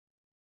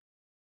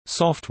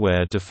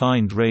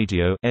Software-defined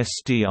radio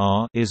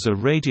 (SDR) is a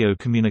radio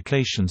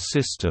communication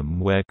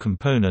system where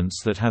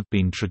components that have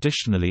been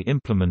traditionally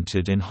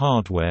implemented in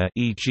hardware,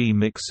 e.g.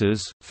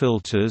 mixers,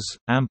 filters,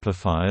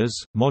 amplifiers,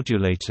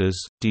 modulators,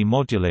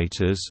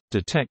 demodulators,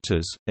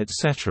 detectors,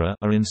 etc.,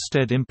 are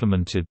instead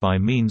implemented by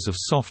means of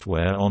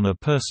software on a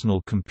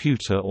personal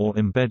computer or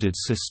embedded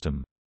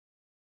system.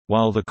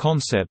 While the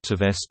concept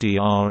of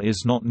SDR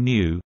is not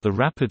new, the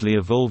rapidly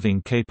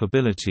evolving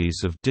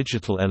capabilities of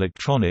digital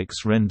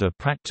electronics render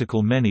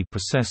practical many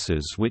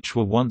processes which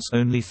were once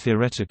only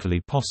theoretically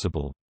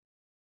possible.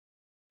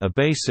 A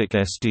basic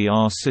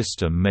SDR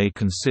system may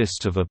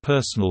consist of a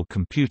personal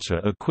computer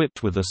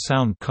equipped with a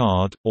sound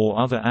card, or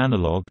other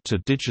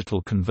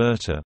analog-to-digital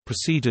converter,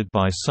 preceded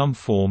by some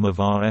form of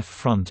RF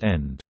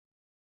front-end.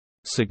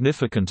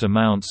 Significant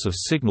amounts of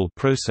signal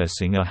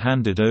processing are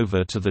handed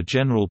over to the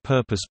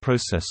general-purpose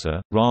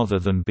processor, rather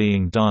than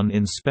being done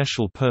in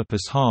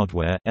special-purpose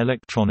hardware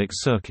electronic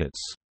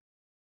circuits.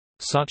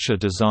 Such a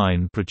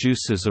design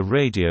produces a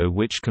radio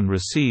which can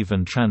receive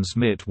and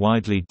transmit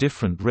widely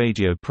different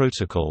radio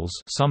protocols,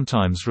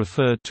 sometimes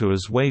referred to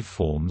as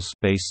waveforms,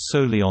 based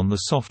solely on the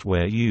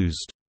software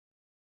used.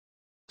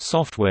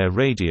 Software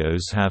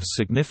radios have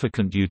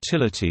significant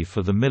utility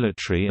for the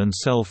military and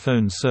cell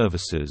phone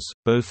services,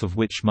 both of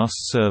which must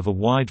serve a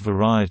wide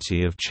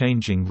variety of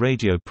changing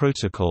radio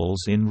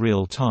protocols in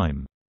real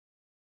time.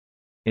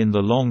 In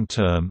the long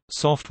term,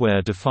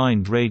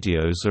 software-defined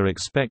radios are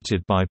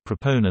expected by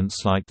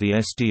proponents like the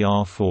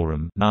SDR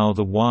Forum, now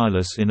the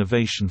Wireless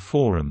Innovation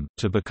Forum,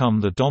 to become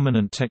the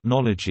dominant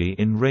technology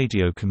in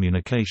radio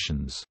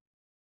communications.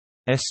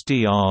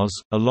 SDRs,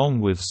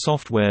 along with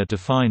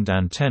software-defined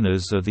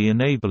antennas, are the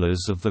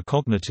enablers of the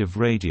cognitive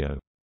radio.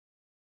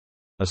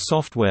 A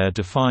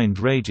software-defined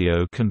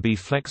radio can be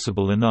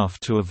flexible enough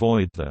to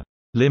avoid the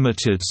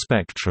limited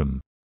spectrum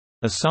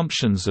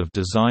assumptions of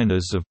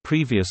designers of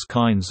previous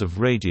kinds of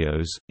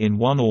radios, in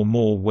one or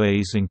more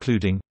ways,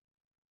 including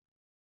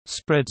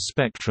spread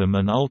spectrum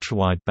and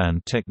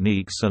ultrawideband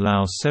techniques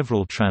allow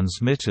several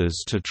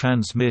transmitters to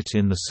transmit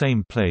in the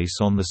same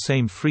place on the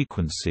same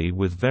frequency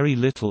with very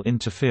little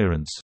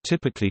interference,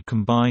 typically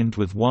combined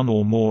with one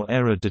or more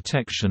error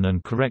detection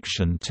and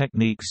correction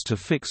techniques to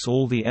fix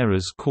all the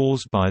errors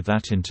caused by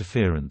that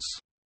interference.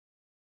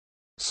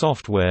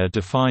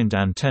 Software-defined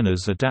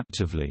antennas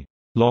adaptively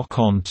lock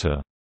onto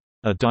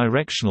a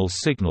directional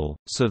signal,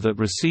 so that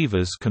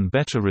receivers can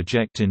better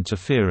reject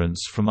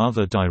interference from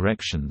other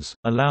directions,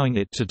 allowing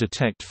it to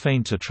detect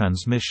fainter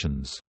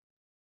transmissions.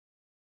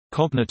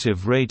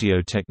 Cognitive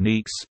radio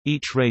techniques –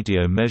 each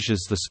radio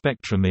measures the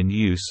spectrum in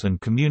use and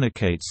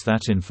communicates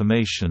that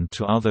information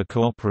to other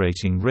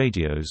cooperating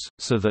radios,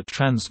 so that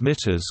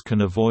transmitters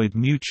can avoid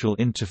mutual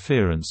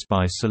interference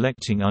by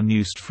selecting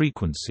unused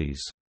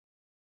frequencies.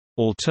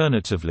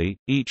 Alternatively,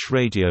 each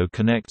radio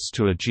connects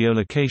to a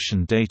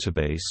geolocation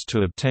database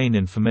to obtain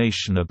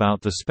information about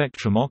the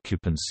spectrum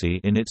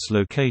occupancy in its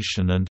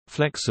location and,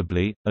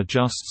 flexibly,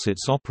 adjusts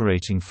its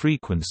operating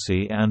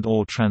frequency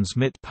and/or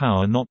transmit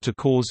power not to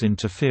cause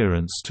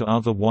interference to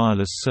other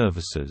wireless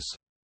services.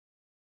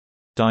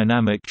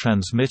 Dynamic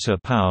transmitter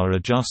power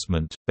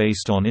adjustment,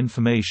 based on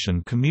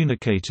information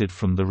communicated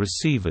from the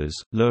receivers,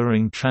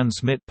 lowering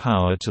transmit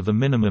power to the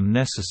minimum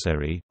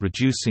necessary,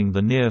 reducing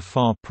the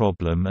near-far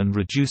problem and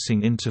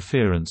reducing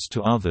interference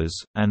to others,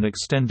 and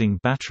extending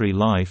battery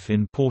life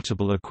in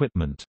portable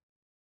equipment.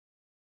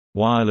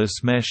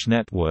 Wireless mesh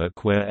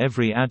network where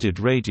every added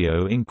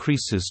radio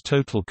increases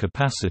total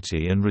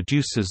capacity and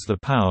reduces the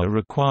power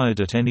required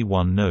at any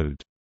one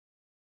node.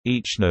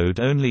 Each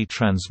node only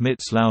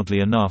transmits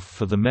loudly enough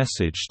for the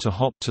message to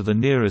hop to the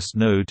nearest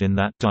node in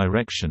that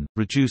direction,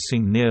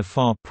 reducing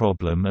near-far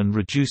problem and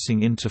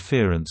reducing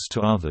interference to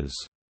others.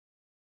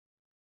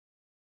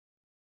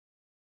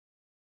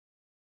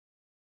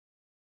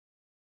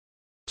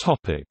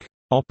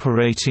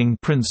 Operating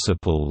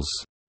principles.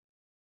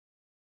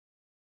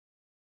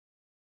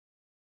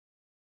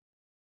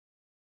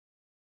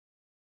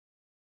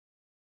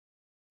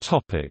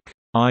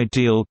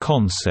 Ideal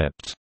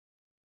concept.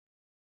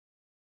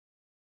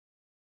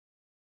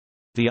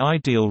 The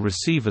ideal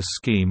receiver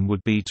scheme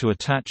would be to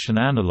attach an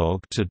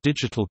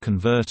analog-to-digital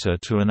converter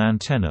to an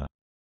antenna.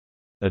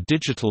 A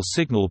digital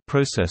signal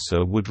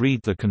processor would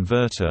read the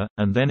converter,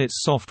 and then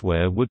its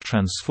software would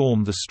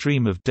transform the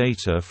stream of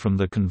data from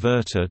the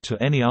converter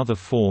to any other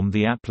form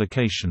the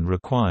application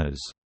requires.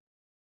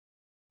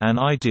 An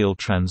ideal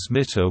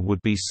transmitter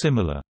would be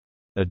similar.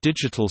 A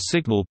digital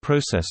signal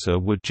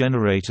processor would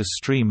generate a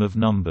stream of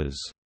numbers.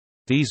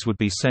 These would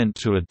be sent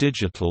to a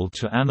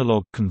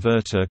digital-to-analog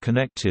converter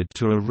connected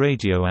to a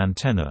radio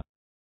antenna.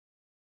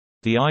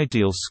 The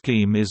ideal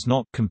scheme is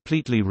not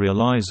completely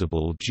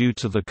realizable due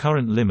to the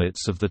current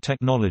limits of the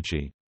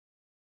technology.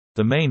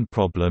 The main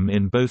problem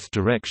in both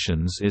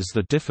directions is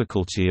the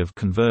difficulty of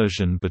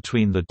conversion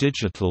between the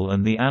digital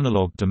and the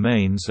analog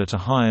domains at a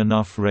high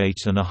enough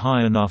rate and a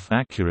high enough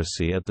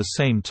accuracy at the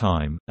same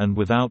time, and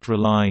without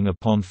relying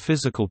upon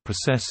physical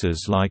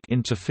processes like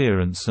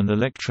interference and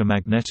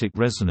electromagnetic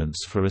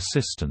resonance for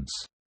assistance.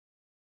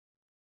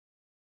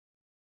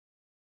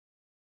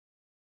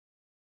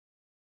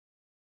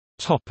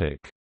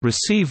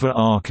 Receiver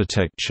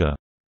architecture.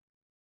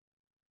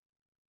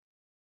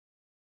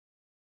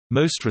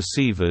 Most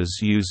receivers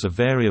use a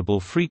variable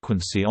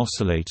frequency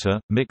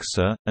oscillator,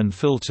 mixer, and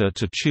filter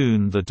to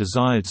tune the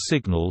desired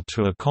signal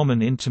to a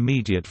common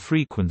intermediate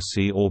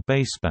frequency or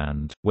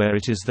baseband, where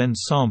it is then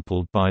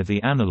sampled by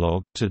the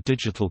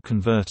analog-to-digital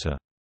converter.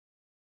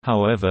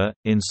 However,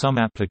 in some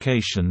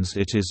applications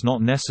it is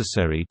not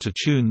necessary to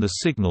tune the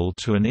signal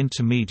to an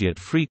intermediate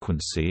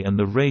frequency, and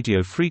the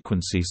radio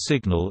frequency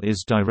signal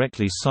is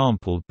directly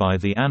sampled by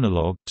the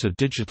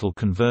analog-to-digital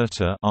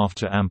converter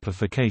after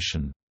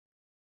amplification.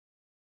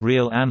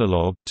 Real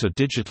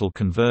analog-to-digital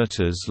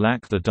converters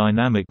lack the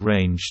dynamic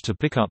range to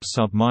pick up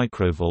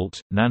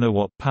sub-microvolt,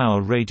 nanowatt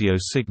power radio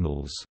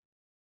signals.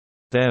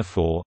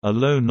 Therefore, a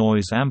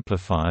low-noise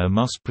amplifier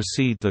must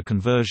precede the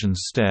conversion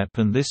step,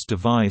 and this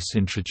device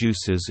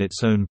introduces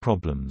its own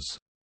problems.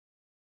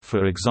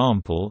 For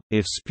example,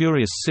 if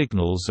spurious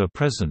signals are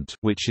present,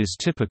 which is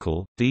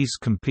typical, these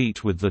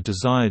compete with the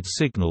desired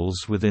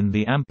signals within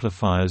the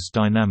amplifier's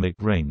dynamic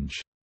range.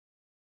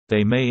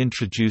 They may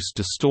introduce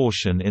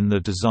distortion in the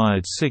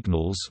desired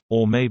signals,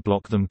 or may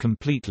block them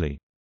completely.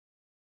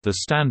 The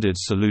standard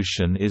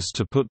solution is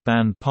to put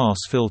band-pass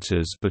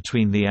filters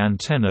between the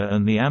antenna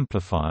and the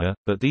amplifier,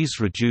 but these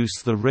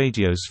reduce the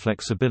radio's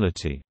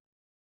flexibility.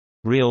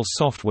 Real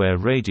software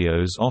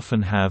radios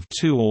often have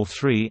 2 or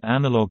 3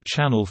 analog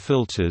channel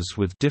filters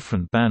with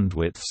different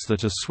bandwidths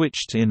that are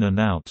switched in and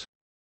out.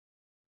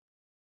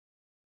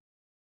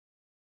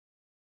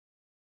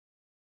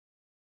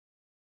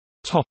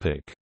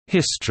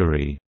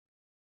 History.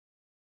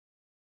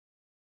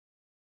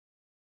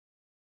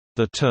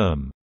 The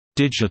term,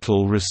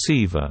 "digital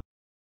receiver,"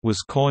 was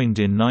coined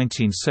in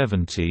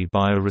 1970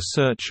 by a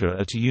researcher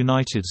at a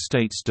United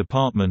States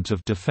Department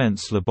of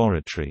Defense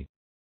laboratory.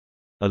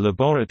 A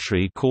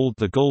laboratory called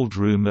the Gold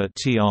Room at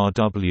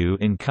TRW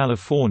in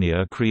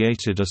California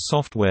created a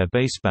software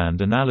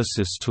baseband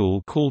analysis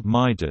tool called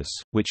MIDAS,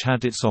 which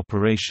had its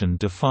operation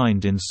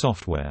defined in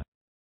software.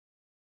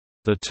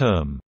 The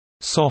term,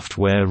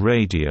 "software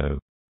radio,"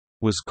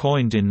 was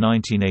coined in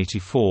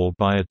 1984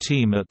 by a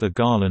team at the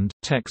Garland,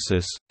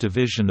 Texas,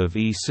 division of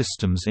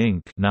E-Systems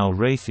Inc., now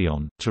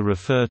Raytheon, to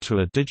refer to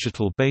a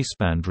digital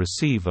baseband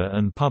receiver,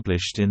 and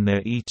published in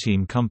their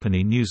E-Team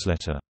company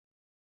newsletter.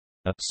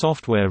 A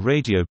software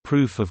radio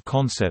proof of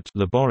concept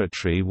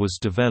laboratory was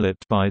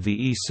developed by the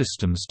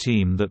E-Systems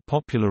team that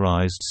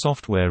popularized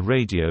software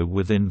radio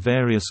within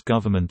various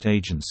government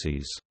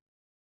agencies.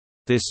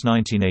 This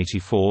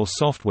 1984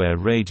 software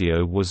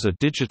radio was a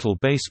digital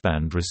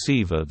baseband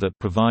receiver that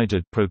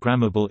provided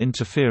programmable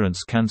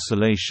interference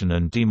cancellation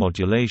and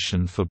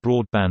demodulation for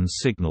broadband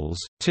signals,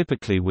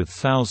 typically with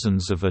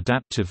thousands of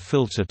adaptive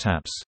filter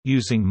taps,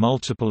 using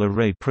multiple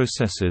array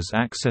processors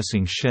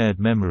accessing shared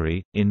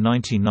memory. In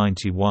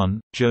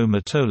 1991, Joe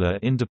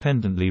Mottola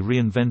independently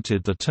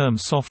reinvented the term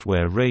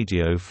software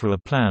radio for a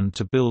plan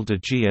to build a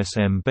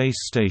GSM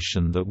base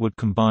station that would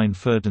combine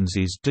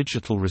Ferdanzi's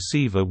digital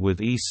receiver with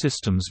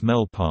E-Systems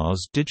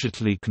Melpar's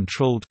digitally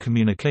controlled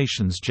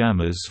communications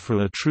jammers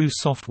for a true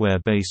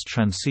software-based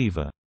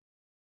transceiver.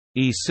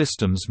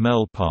 E-Systems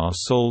Melpar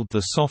sold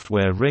the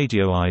software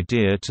radio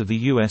idea to the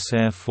U.S.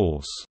 Air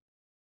Force.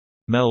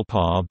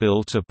 Melpar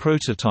built a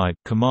prototype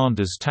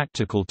Commander's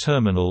Tactical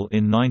Terminal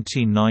in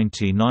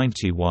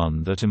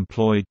 1990–91 that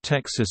employed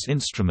Texas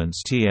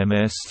Instruments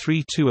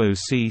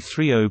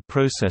TMS-320C30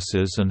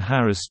 processors and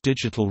Harris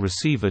digital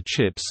receiver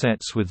chip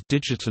sets with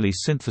digitally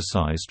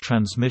synthesized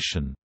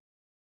transmission.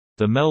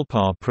 The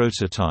Melpar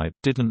prototype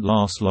didn't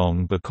last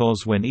long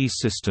because when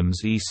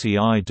E-Systems'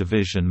 ECI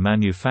division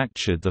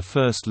manufactured the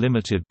first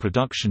limited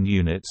production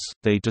units,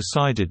 they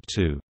decided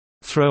to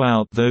throw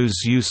out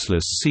those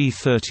useless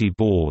C30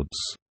 boards,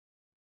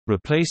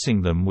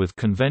 replacing them with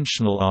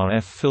conventional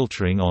RF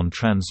filtering on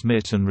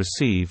transmit and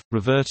receive,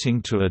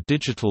 reverting to a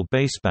digital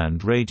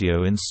baseband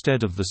radio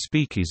instead of the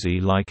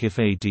SPEAKeasy-like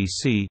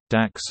IF-ADC,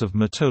 DACs of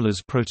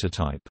Mottola's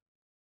prototype.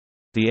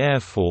 The Air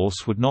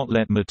Force would not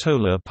let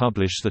Mottola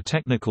publish the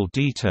technical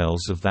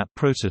details of that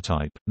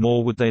prototype,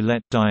 nor would they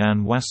let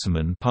Diane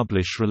Wasserman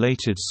publish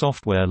related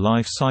software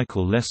life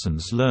cycle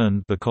lessons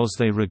learned because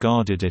they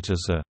regarded it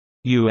as a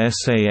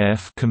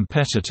USAF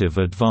competitive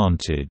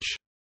advantage.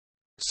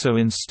 So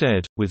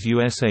instead, with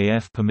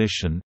USAF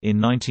permission, in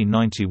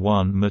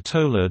 1991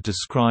 Mottola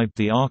described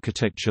the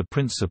architecture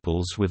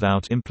principles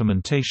without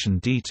implementation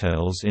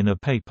details in a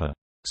paper,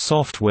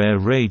 "Software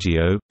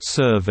Radio,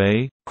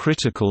 Survey,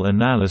 Critical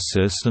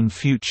Analysis and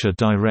Future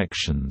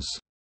Directions",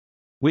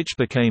 which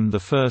became the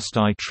first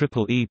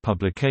IEEE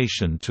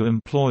publication to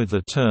employ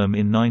the term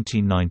in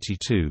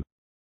 1992.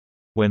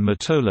 When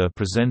Mottola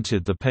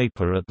presented the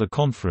paper at the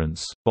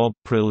conference, Bob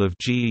Prill of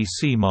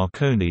GEC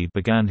Marconi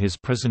began his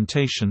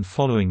presentation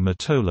following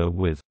Mottola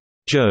with,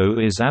 "Joe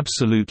is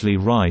absolutely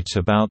right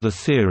about the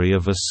theory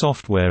of a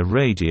software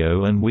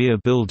radio and we are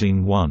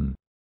building one."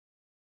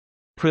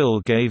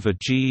 Prill gave a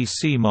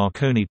GEC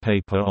Marconi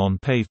paper on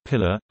Pave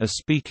Pillar, a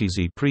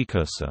SPEAKeasy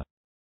precursor.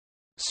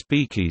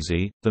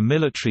 SPEAKeasy, the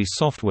military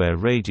software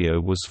radio,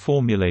 was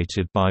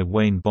formulated by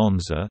Wayne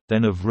Bonza,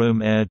 then of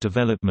Rome Air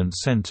Development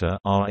Center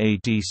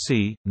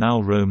 (RADC),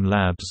 now Rome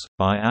Labs,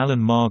 by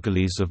Alan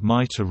Margulies of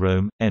MITRE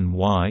Rome,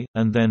 NY,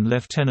 and then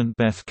Lieutenant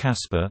Beth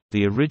Casper,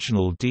 the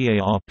original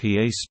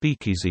DARPA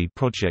SPEAKeasy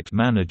project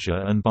manager,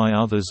 and by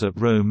others at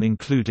Rome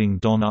including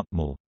Don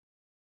Upmall.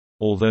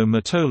 Although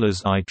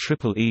Mottola's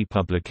IEEE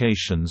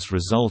publications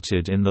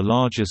resulted in the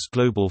largest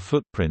global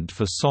footprint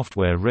for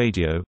software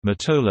radio,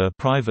 Mottola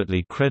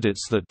privately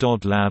credits that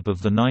DOD Lab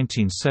of the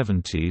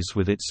 1970s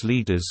with its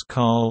leaders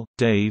Carl,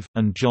 Dave,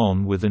 and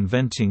John with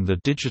inventing the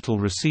digital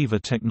receiver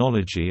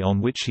technology on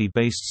which he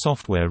based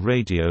software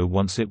radio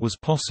once it was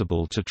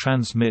possible to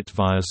transmit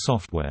via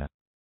software.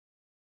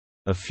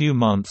 A few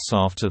months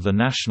after the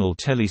National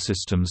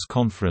Telesystems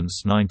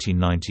Conference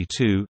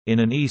 1992, in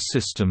an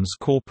E-Systems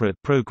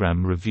corporate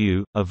program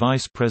review, a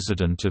vice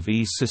president of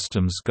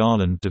E-Systems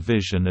Garland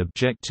division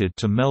objected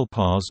to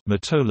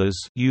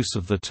Mottola's use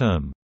of the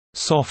term,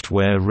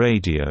 "software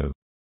radio",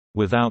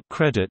 without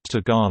credit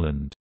to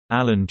Garland.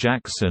 Alan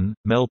Jackson,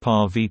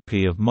 Melpar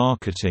VP of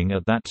Marketing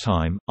at that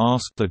time,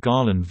 asked the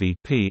Garland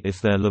VP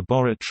if their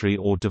laboratory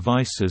or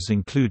devices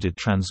included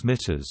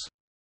transmitters.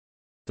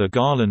 The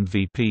Garland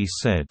VP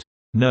said,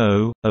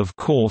 "No, of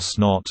course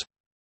not.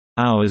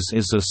 Ours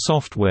is a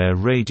software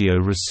radio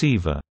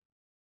receiver."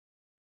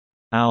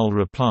 Al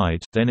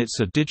replied, "Then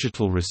it's a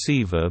digital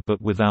receiver but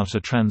without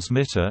a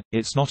transmitter,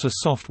 it's not a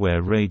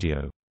software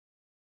radio."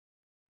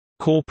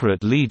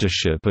 Corporate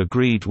leadership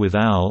agreed with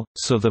Al,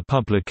 so the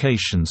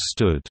publication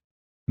stood.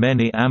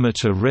 Many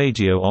amateur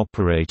radio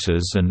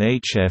operators and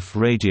HF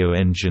radio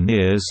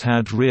engineers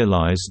had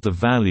realized the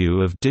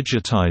value of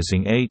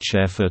digitizing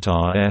HF at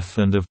RF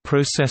and of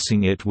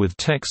processing it with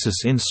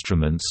Texas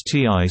Instruments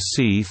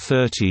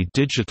TIC-30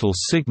 digital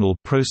signal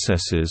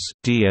processors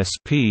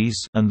 (DSPs)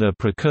 and their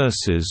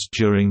precursors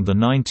during the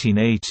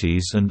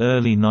 1980s and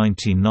early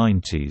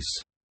 1990s.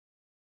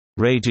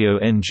 Radio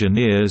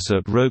engineers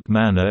at Roke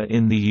Manor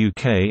in the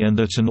UK and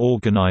at an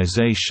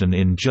organisation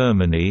in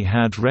Germany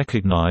had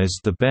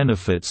recognised the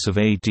benefits of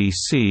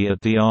ADC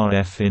at the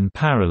RF in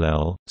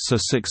parallel, so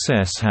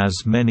success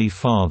has many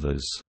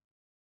fathers.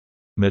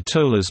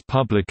 Mottola's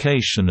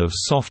publication of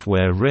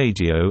software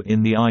radio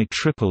in the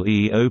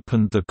IEEE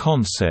opened the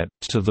concept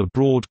to the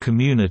broad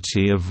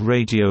community of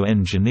radio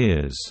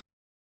engineers.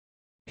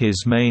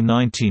 His May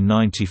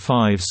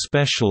 1995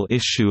 special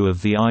issue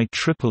of the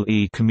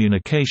IEEE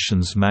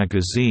Communications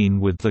magazine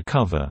with the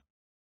cover,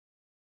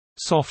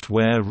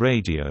 "Software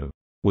Radio,"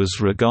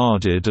 was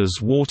regarded as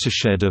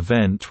watershed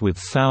event with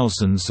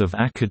thousands of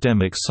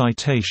academic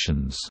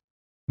citations.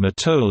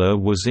 Mottola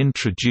was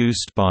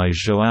introduced by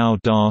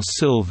João da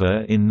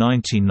Silva in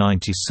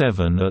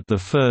 1997 at the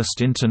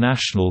first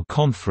International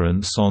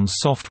Conference on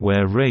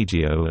Software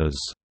Radio as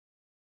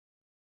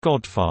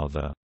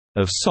 "Godfather"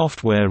 of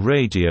software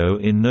radio,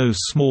 in no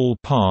small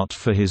part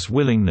for his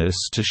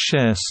willingness to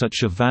share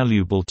such a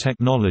valuable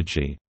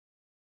technology.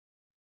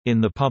 In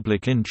the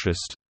public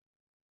interest,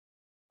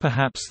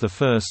 perhaps the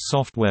first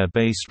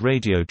software-based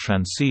radio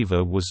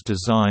transceiver was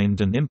designed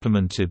and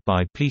implemented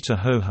by Peter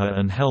Hohe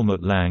and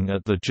Helmut Lang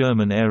at the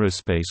German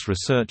Aerospace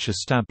Research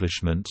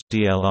Establishment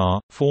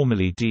 (DLR),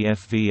 formerly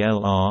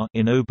DFVLR,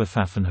 in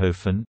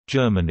Oberpfaffenhofen,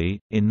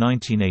 Germany, in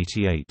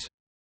 1988.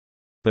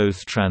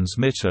 Both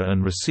transmitter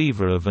and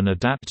receiver of an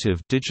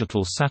adaptive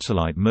digital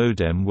satellite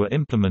modem were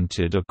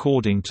implemented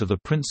according to the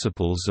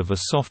principles of a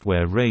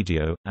software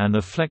radio, and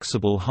a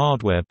flexible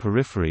hardware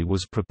periphery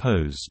was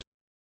proposed.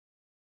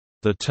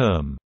 The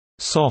term,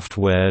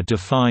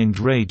 "software-defined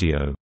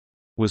radio,"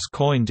 was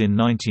coined in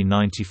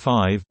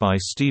 1995 by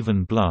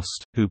Stephen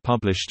Blust, who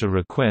published a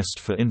request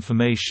for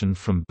information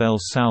from Bell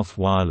South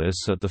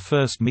Wireless at the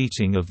first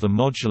meeting of the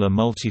Modular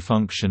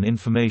Multifunction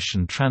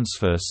Information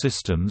Transfer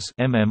Systems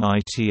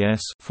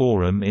 (MMITS)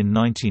 Forum in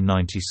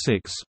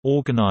 1996,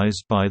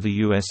 organized by the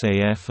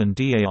USAF and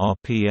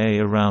DARPA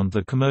around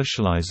the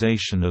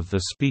commercialization of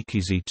the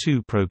SPEAKeasy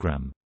 2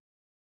 program.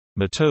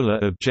 Mottola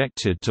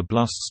objected to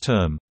Blust's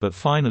term, but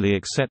finally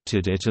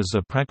accepted it as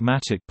a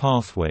pragmatic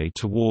pathway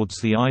towards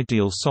the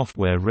ideal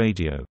software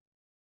radio.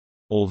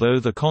 Although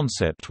the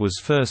concept was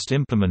first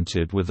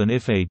implemented with an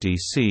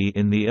IF-ADC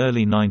in the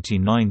early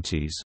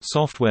 1990s,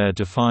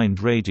 software-defined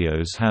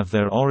radios have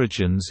their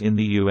origins in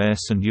the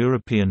US and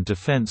European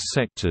defense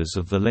sectors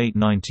of the late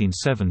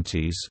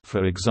 1970s.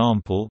 For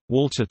example,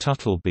 Walter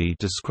Tuttleby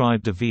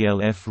described a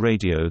VLF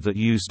radio that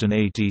used an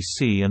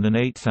ADC and an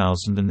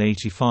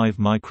 8085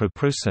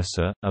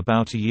 microprocessor,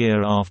 about a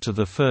year after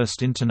the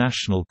first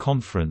international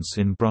conference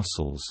in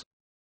Brussels.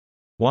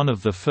 One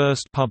of the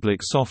first public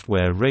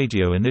software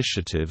radio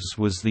initiatives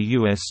was the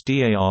US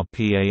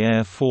DARPA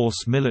Air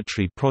Force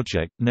military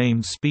project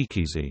named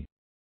SPEAKeasy.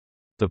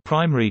 The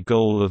primary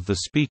goal of the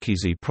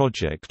SPEAKeasy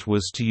project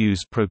was to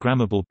use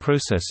programmable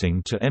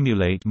processing to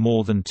emulate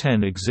more than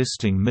 10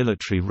 existing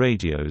military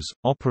radios,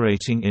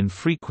 operating in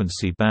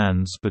frequency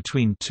bands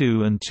between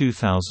 2 and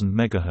 2000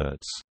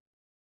 MHz.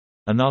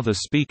 Another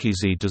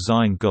SPEAKeasy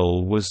design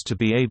goal was to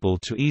be able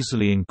to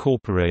easily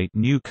incorporate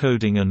new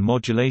coding and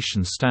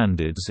modulation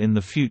standards in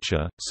the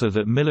future, so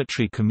that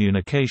military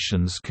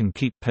communications can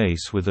keep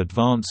pace with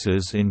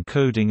advances in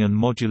coding and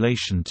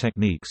modulation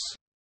techniques.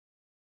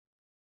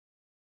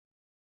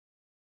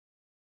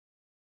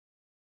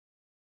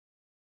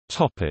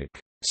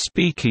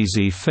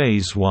 SPEAKeasy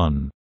Phase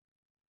 1.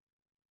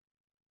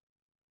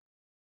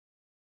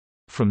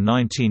 From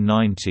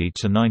 1990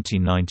 to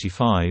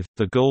 1995,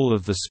 the goal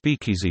of the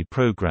SPEAKeasy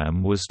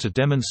program was to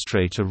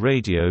demonstrate a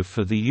radio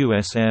for the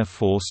U.S. Air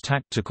Force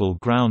Tactical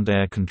Ground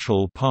Air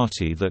Control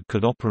Party that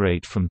could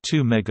operate from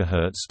 2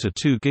 MHz to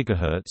 2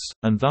 GHz,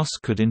 and thus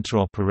could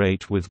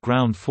interoperate with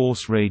ground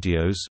force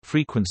radios,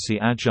 frequency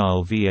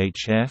agile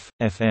VHF,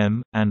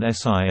 FM, and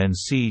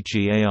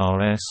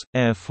SINCGARS,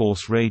 Air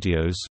Force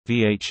radios,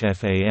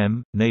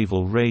 VHF-AM,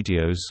 naval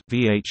radios,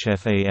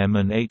 VHF-AM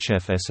and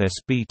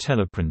HFSSB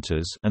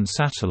teleprinters, and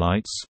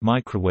satellites,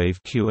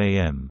 microwave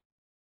QAM.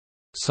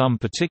 Some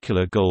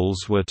particular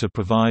goals were to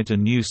provide a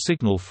new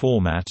signal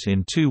format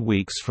in 2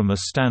 weeks from a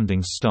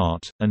standing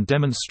start, and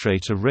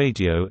demonstrate a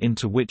radio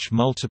into which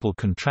multiple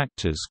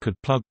contractors could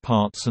plug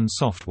parts and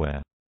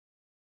software.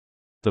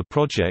 The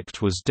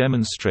project was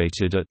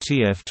demonstrated at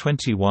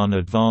TF-21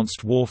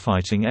 Advanced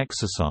Warfighting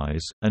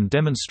Exercise, and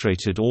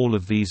demonstrated all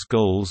of these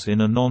goals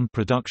in a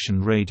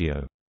non-production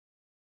radio.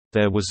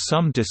 There was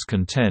some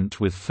discontent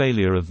with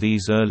failure of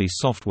these early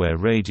software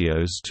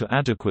radios to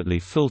adequately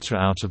filter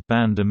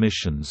out-of-band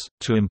emissions,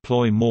 to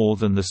employ more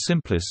than the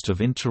simplest of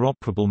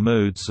interoperable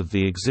modes of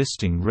the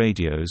existing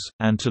radios,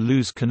 and to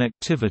lose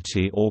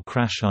connectivity or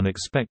crash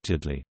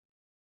unexpectedly.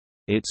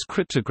 Its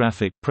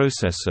cryptographic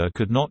processor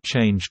could not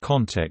change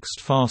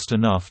context fast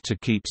enough to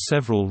keep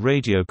several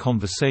radio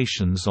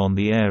conversations on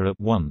the air at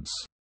once.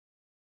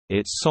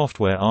 Its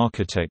software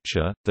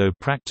architecture, though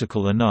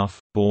practical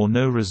enough, bore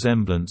no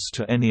resemblance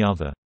to any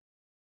other.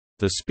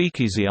 The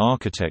SPEAKeasy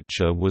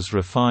architecture was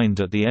refined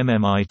at the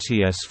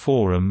MMITS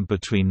Forum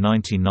between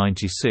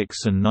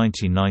 1996 and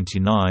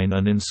 1999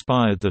 and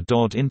inspired the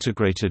DoD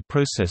Integrated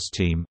Process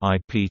Team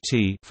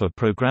 (IPT) for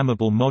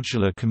Programmable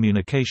Modular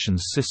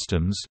Communications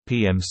Systems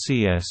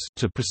 (PMCS)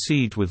 to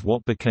proceed with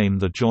what became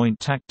the Joint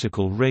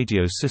Tactical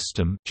Radio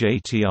System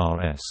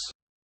 (JTRS).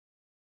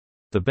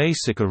 The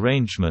basic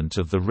arrangement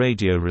of the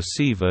radio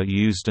receiver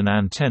used an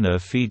antenna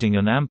feeding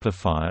an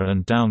amplifier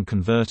and down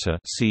converter,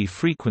 see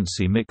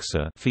frequency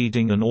mixer,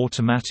 feeding an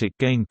automatic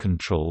gain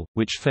control,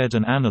 which fed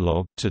an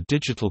analog to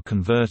digital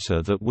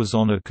converter that was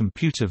on a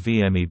computer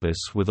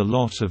VMEBus with a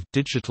lot of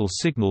digital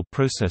signal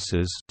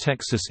processors,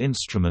 Texas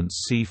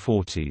Instruments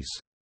C40s.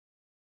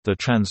 The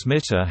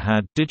transmitter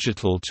had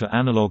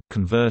digital-to-analog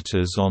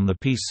converters on the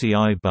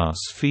PCI bus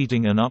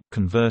feeding an up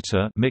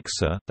converter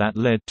mixer that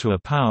led to a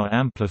power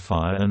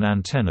amplifier and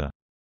antenna.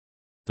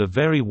 The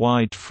very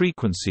wide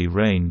frequency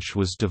range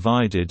was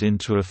divided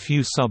into a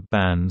few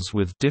sub-bands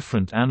with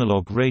different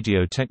analog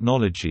radio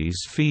technologies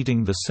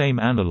feeding the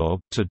same analog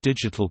to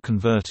digital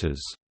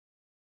converters.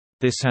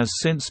 This has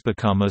since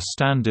become a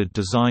standard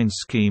design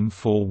scheme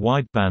for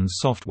wideband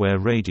software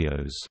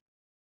radios.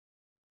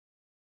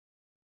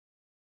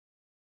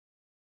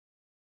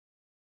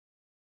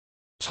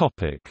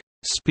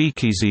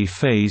 SPEAKeasy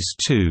Phase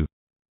 2.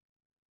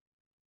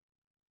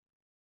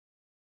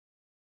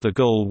 The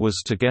goal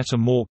was to get a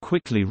more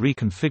quickly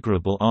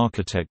reconfigurable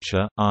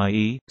architecture,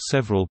 i.e.,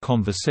 several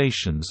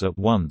conversations at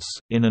once,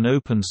 in an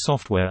open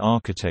software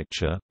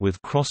architecture,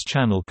 with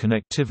cross-channel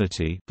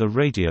connectivity. The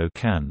radio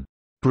can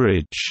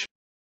bridge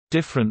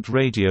different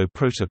radio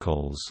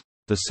protocols.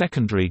 The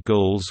secondary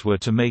goals were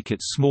to make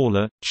it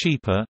smaller,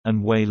 cheaper,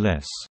 and weigh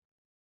less.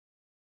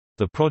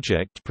 The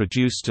project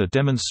produced a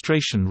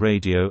demonstration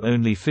radio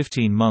only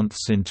 15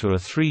 months into a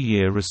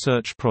 3-year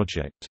research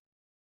project.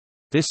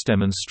 This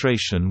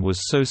demonstration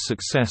was so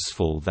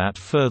successful that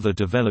further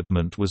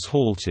development was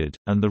halted,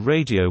 and the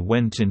radio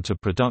went into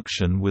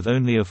production with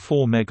only a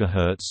 4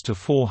 MHz to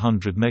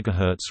 400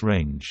 MHz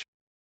range.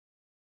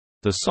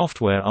 The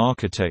software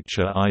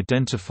architecture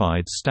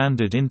identified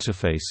standard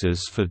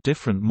interfaces for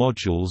different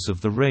modules of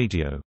the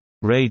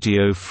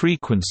radio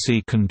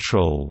frequency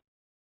control,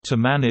 to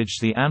manage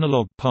the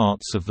analog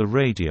parts of the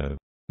radio.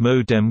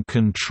 Modem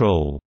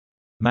control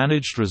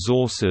managed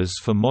resources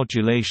for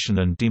modulation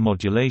and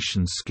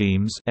demodulation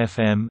schemes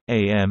FM,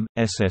 AM,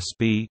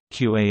 SSB,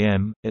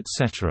 QAM,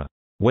 etc.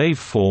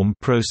 Waveform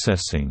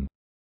processing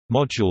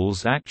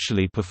modules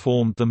actually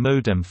performed the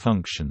modem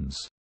functions.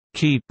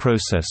 Key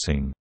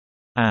processing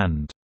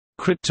and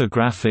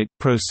cryptographic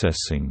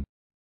processing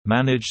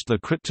managed the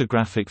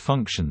cryptographic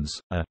functions.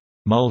 A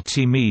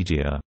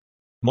multimedia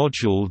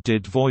module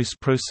did voice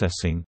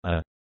processing.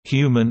 A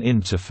human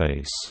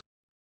interface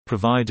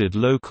provided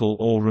local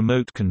or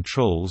remote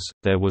controls.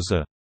 There was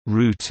a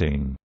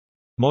routing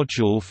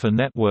module for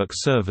network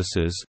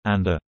services,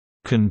 and a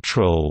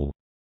control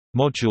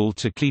module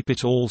to keep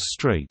it all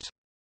straight.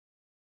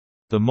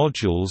 The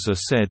modules are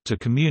said to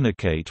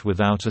communicate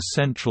without a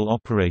central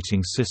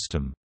operating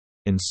system.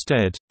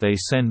 Instead, they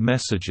send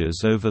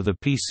messages over the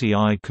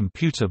PCI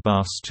computer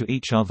bus to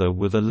each other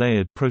with a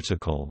layered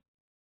protocol.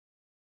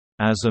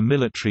 As a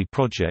military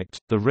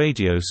project, the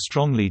radio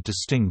strongly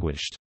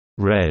distinguished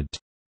red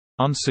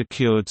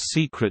unsecured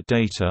secret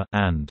data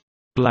and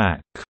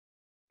black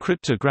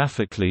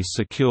cryptographically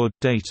secured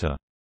data.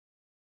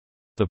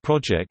 The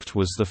project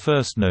was the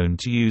first known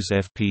to use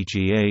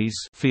FPGAs,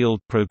 field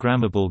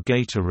programmable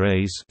gate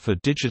arrays, for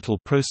digital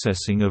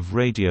processing of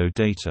radio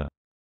data.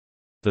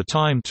 The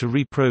time to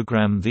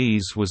reprogram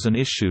these was an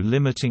issue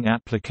limiting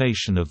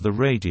application of the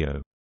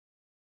radio.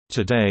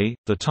 Today,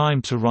 the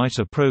time to write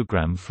a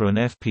program for an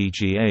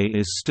FPGA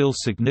is still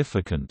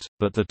significant,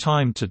 but the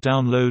time to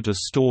download a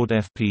stored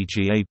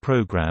FPGA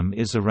program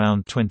is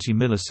around 20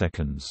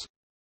 milliseconds.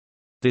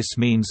 This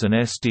means an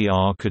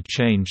SDR could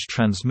change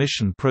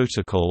transmission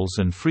protocols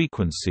and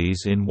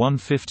frequencies in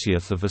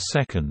 1/50th of a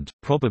second,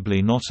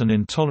 probably not an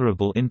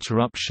intolerable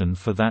interruption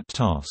for that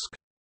task.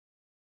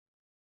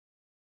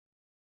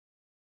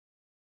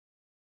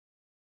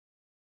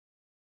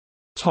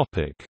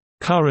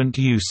 Current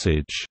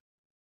usage.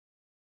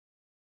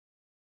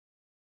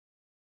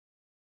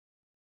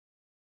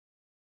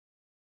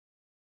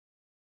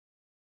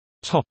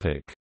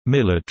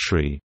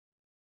 Military.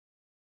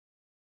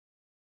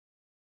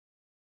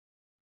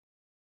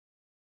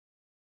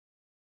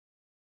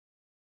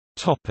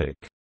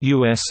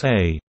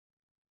 USA.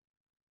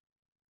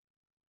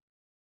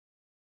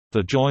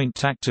 The Joint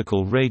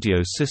Tactical Radio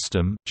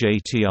System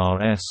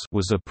 (JTRS)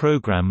 was a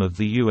program of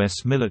the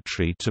U.S.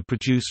 military to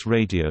produce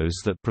radios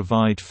that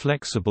provide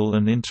flexible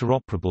and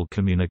interoperable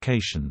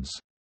communications.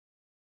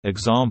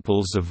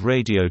 Examples of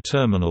radio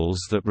terminals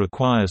that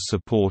require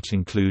support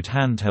include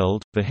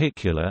handheld,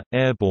 vehicular,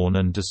 airborne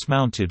and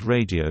dismounted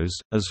radios,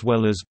 as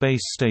well as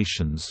base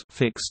stations,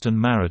 fixed and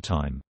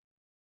maritime.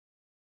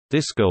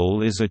 This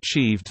goal is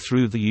achieved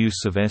through the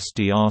use of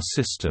SDR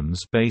systems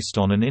based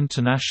on an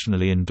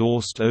internationally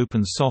endorsed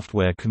Open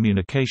Software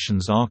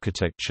Communications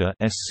Architecture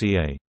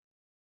 (SCA).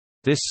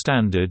 This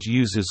standard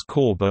uses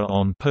CORBA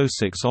on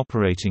POSIX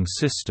operating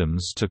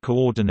systems to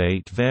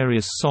coordinate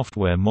various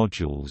software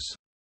modules.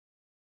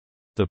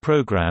 The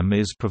program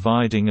is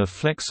providing a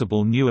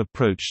flexible new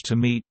approach to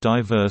meet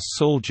diverse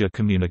soldier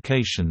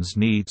communications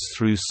needs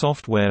through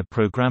software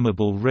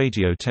programmable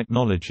radio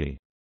technology.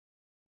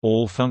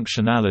 All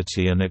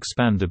functionality and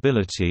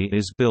expandability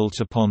is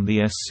built upon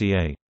the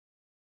SCA.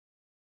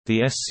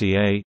 The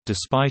SCA,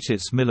 despite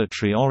its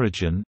military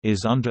origin,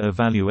 is under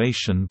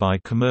evaluation by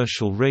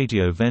commercial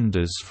radio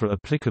vendors for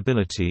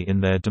applicability in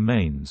their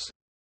domains.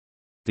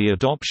 The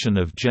adoption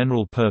of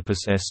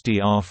general-purpose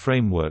SDR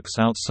frameworks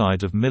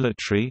outside of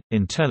military,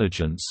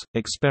 intelligence,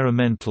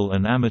 experimental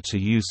and amateur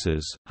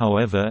uses,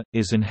 however,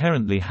 is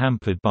inherently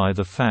hampered by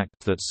the fact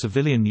that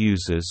civilian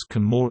users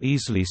can more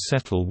easily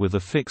settle with a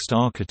fixed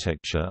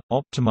architecture,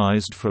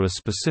 optimized for a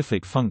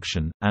specific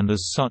function, and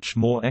as such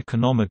more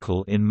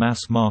economical in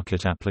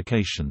mass-market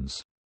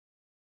applications.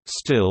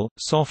 Still,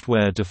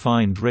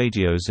 software-defined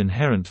radio's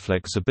inherent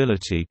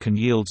flexibility can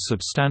yield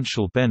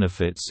substantial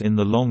benefits in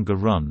the longer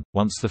run,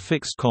 once the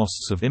fixed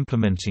costs of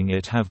implementing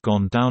it have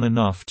gone down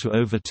enough to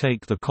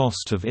overtake the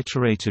cost of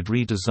iterated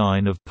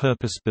redesign of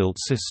purpose-built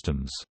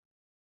systems.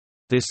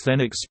 This then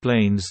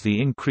explains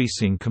the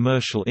increasing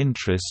commercial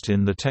interest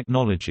in the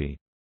technology.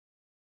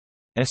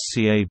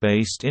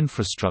 SCA-based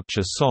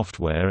infrastructure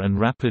software and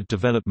rapid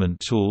development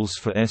tools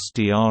for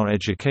SDR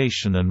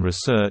education and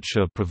research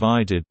are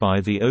provided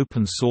by the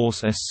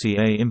open-source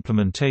SCA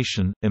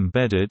Implementation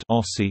Embedded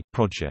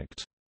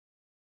project.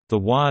 The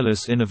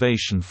Wireless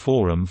Innovation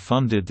Forum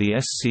funded the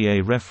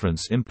SCA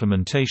Reference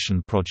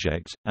Implementation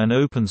Project, an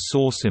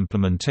open-source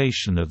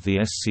implementation of the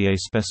SCA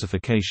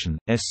specification.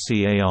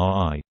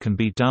 SCARI can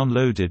be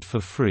downloaded for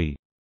free.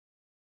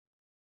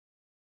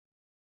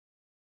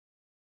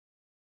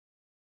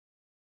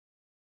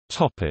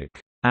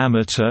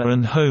 Amateur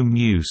and home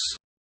use.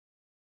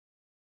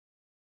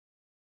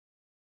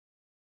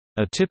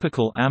 A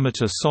typical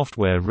amateur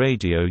software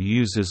radio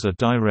uses a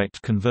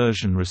direct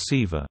conversion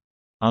receiver.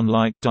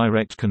 Unlike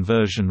direct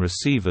conversion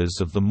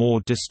receivers of the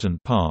more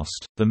distant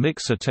past, the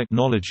mixer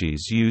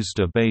technologies used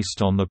are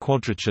based on the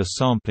quadrature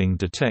sampling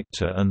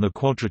detector and the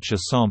quadrature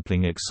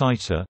sampling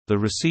exciter. The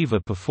receiver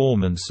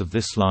performance of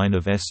this line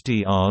of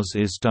SDRs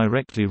is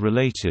directly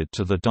related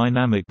to the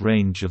dynamic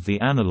range of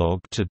the analog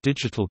to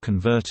digital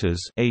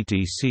converters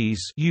 (ADCs)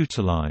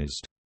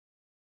 utilized.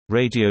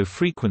 Radio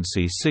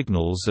frequency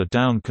signals are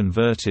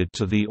down-converted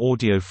to the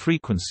audio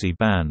frequency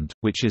band,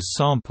 which is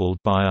sampled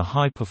by a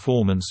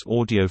high-performance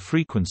audio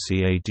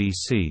frequency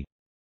ADC.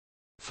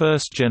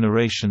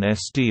 First-generation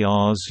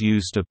SDRs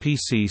used a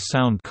PC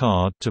sound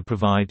card to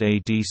provide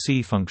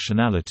ADC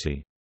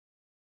functionality.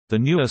 The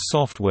newer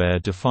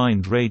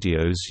software-defined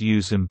radios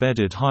use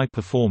embedded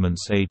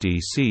high-performance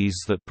ADCs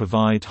that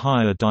provide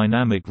higher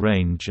dynamic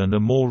range and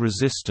are more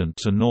resistant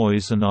to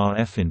noise and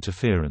RF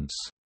interference.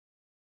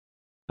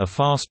 A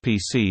fast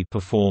PC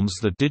performs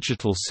the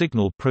digital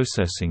signal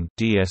processing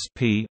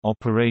 (DSP)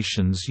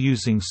 operations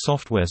using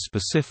software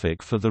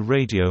specific for the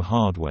radio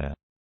hardware.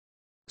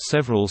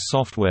 Several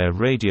software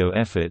radio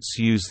efforts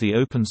use the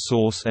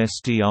open-source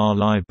SDR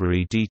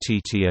library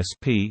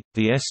DTTSP.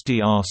 The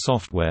SDR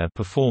software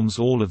performs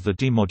all of the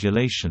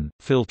demodulation,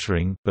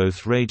 filtering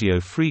both radio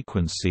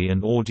frequency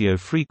and audio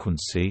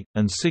frequency,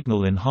 and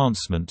signal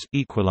enhancement,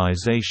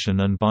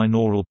 equalization and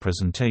binaural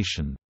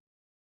presentation.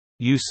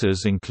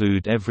 Uses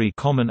include every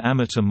common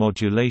amateur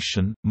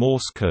modulation,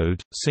 Morse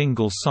code,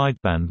 single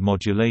sideband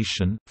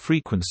modulation,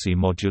 frequency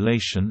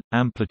modulation,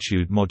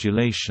 amplitude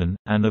modulation,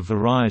 and a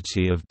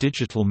variety of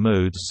digital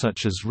modes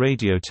such as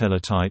radio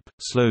teletype,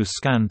 slow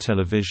scan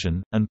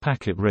television, and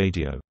packet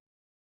radio.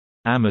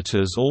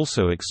 Amateurs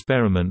also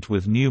experiment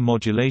with new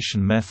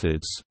modulation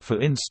methods. For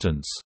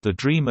instance, the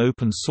Dream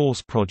open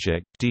source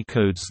project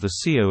decodes the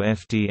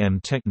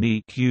COFDM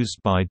technique used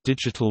by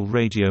Digital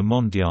Radio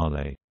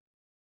Mondiale.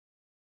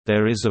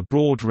 There is a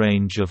broad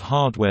range of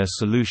hardware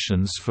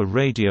solutions for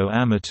radio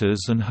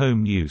amateurs and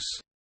home use.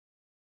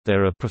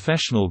 There are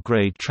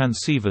professional-grade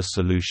transceiver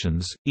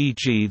solutions,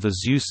 e.g. the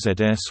Zeus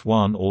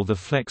ZS-1 or the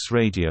Flex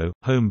Radio,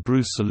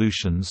 home-brew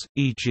solutions,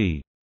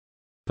 e.g.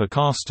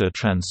 Percaster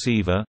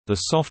transceiver, the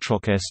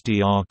Softrock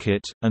SDR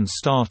kit, and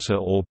starter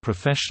or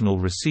professional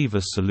receiver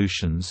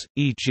solutions,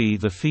 e.g.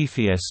 the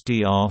Fifi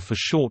SDR for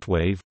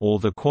shortwave, or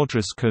the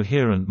Quadris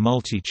coherent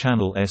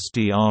multi-channel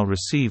SDR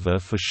receiver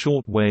for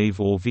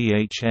shortwave or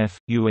VHF,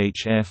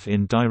 UHF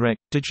in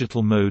direct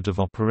digital mode of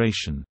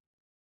operation.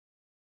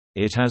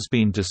 It has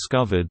been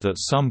discovered that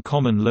some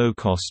common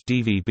low-cost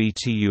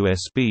DVB-T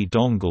USB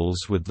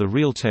dongles with the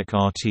Realtek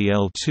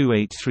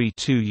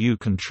RTL2832U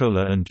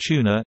controller and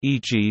tuner,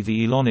 e.g.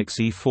 the Elonix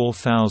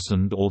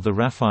E4000 or the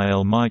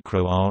Rafael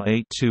Micro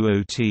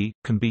R820T,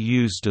 can be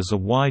used as a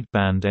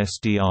wideband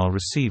SDR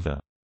receiver.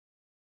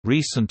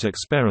 Recent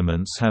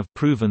experiments have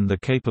proven the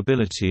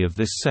capability of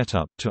this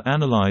setup to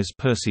analyze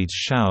Perseids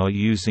shower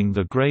using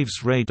the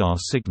Graves radar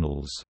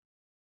signals.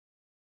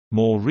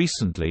 More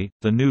recently,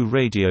 the new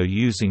radio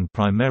using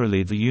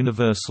primarily the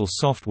Universal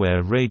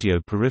Software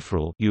Radio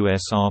Peripheral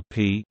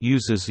 (USRP)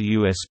 uses a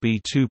USB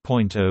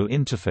 2.0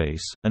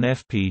 interface, an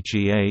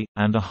FPGA,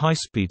 and a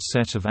high-speed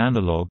set of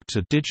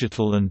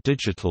analog-to-digital and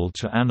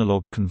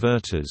digital-to-analog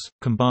converters,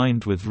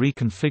 combined with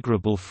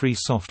reconfigurable free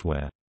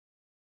software.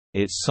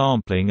 Its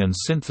sampling and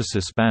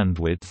synthesis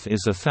bandwidth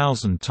is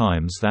 1,000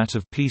 times that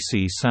of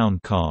PC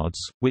sound cards,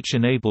 which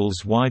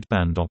enables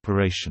wideband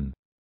operation.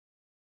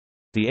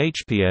 The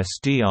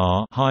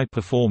HPSDR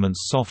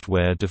High-Performance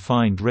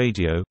Software-Defined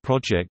Radio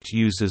project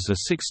uses a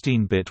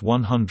 16-bit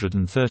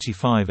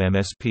 135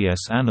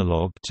 MSPS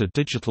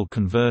analog-to-digital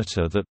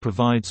converter that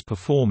provides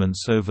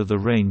performance over the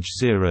range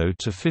 0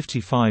 to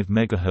 55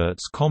 MHz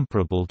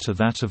comparable to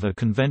that of a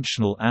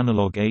conventional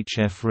analog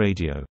HF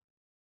radio.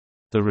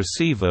 The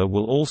receiver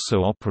will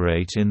also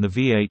operate in the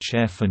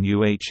VHF and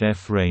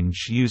UHF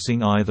range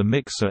using either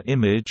mixer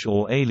image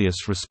or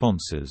alias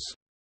responses.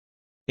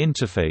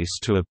 Interface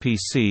to a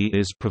PC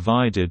is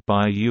provided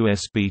by a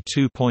USB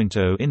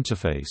 2.0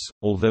 interface,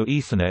 although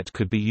Ethernet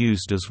could be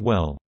used as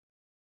well.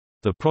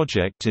 The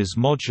project is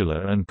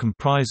modular and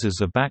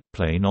comprises a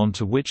backplane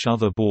onto which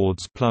other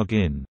boards plug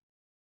in.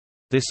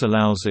 This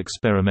allows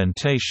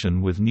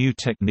experimentation with new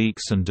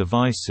techniques and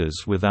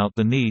devices without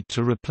the need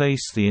to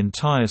replace the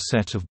entire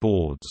set of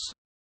boards.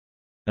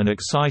 An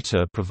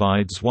exciter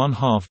provides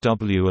 1/2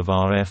 W of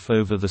RF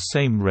over the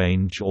same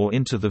range or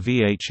into the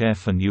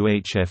VHF and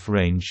UHF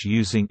range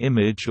using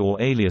image or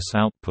alias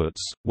outputs.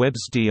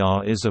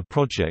 WebSDR is a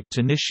project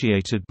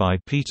initiated by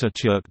Peter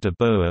Tjerk de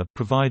Boer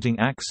providing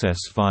access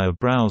via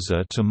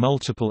browser to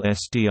multiple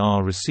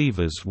SDR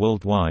receivers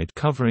worldwide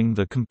covering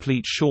the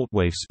complete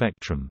shortwave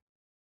spectrum.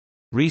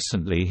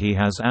 Recently he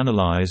has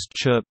analyzed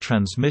chirp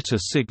transmitter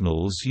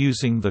signals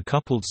using the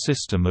coupled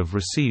system of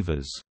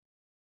receivers.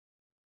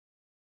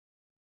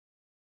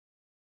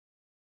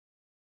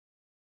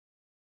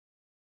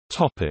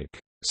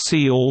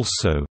 See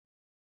also: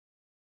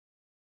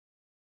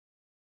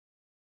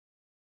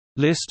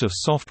 List of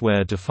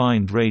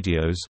software-defined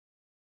radios,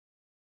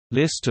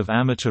 List of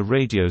amateur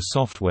radio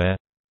software,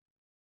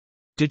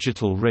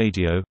 Digital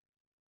radio,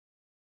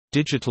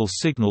 Digital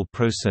signal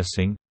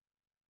processing,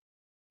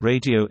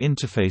 Radio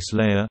interface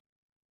layer,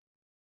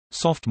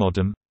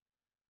 Softmodem,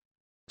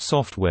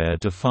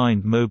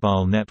 Software-defined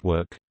mobile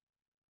network,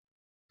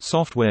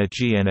 Software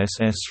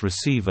GNSS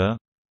receiver,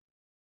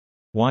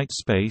 White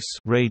space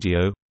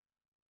radio,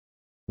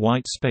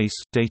 White space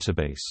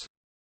database.